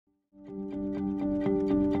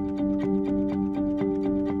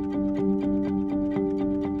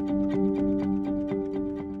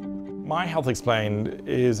Health Explained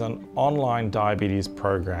is an online diabetes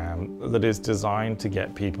program that is designed to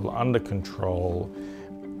get people under control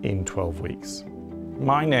in 12 weeks.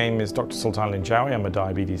 My name is Dr Sultan Linjawi. I'm a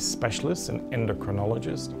diabetes specialist and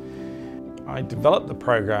endocrinologist. I developed the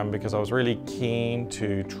program because I was really keen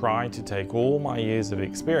to try to take all my years of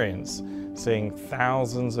experience seeing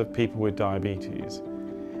thousands of people with diabetes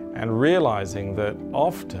and realizing that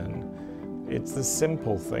often it's the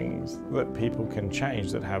simple things that people can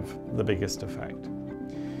change that have the biggest effect.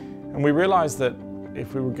 And we realized that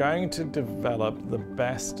if we were going to develop the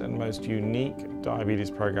best and most unique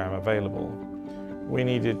diabetes program available, we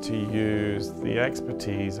needed to use the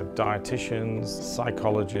expertise of dieticians,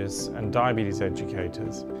 psychologists, and diabetes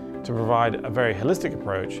educators to provide a very holistic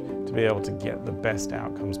approach to be able to get the best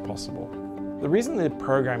outcomes possible. The reason the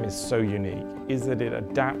program is so unique is that it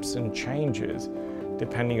adapts and changes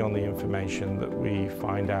depending on the information that we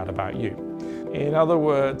find out about you. In other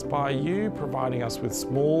words, by you providing us with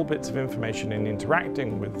small bits of information and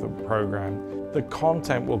interacting with the program, the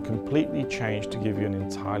content will completely change to give you an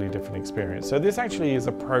entirely different experience. So this actually is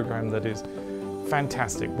a program that is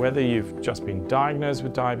fantastic, whether you've just been diagnosed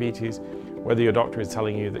with diabetes, whether your doctor is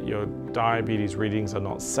telling you that your diabetes readings are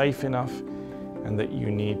not safe enough and that you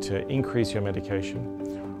need to increase your medication.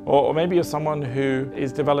 Or maybe you're someone who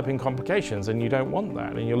is developing complications and you don't want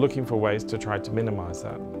that and you're looking for ways to try to minimize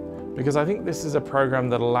that. Because I think this is a program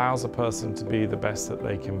that allows a person to be the best that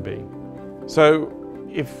they can be. So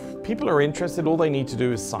if people are interested, all they need to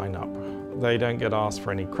do is sign up. They don't get asked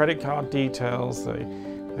for any credit card details.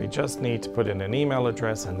 They just need to put in an email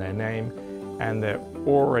address and their name, and they're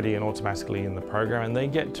already and automatically in the program, and they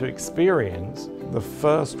get to experience the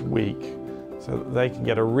first week so that they can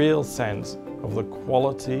get a real sense of the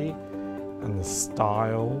quality and the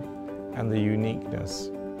style and the uniqueness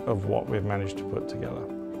of what we've managed to put together.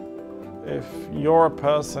 If you're a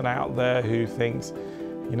person out there who thinks,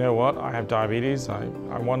 you know what, I have diabetes, I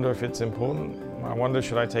wonder if it's important, I wonder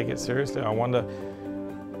should I take it seriously, I wonder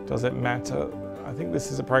does it matter, I think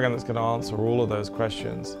this is a program that's going to answer all of those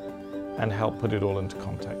questions and help put it all into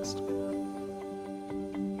context.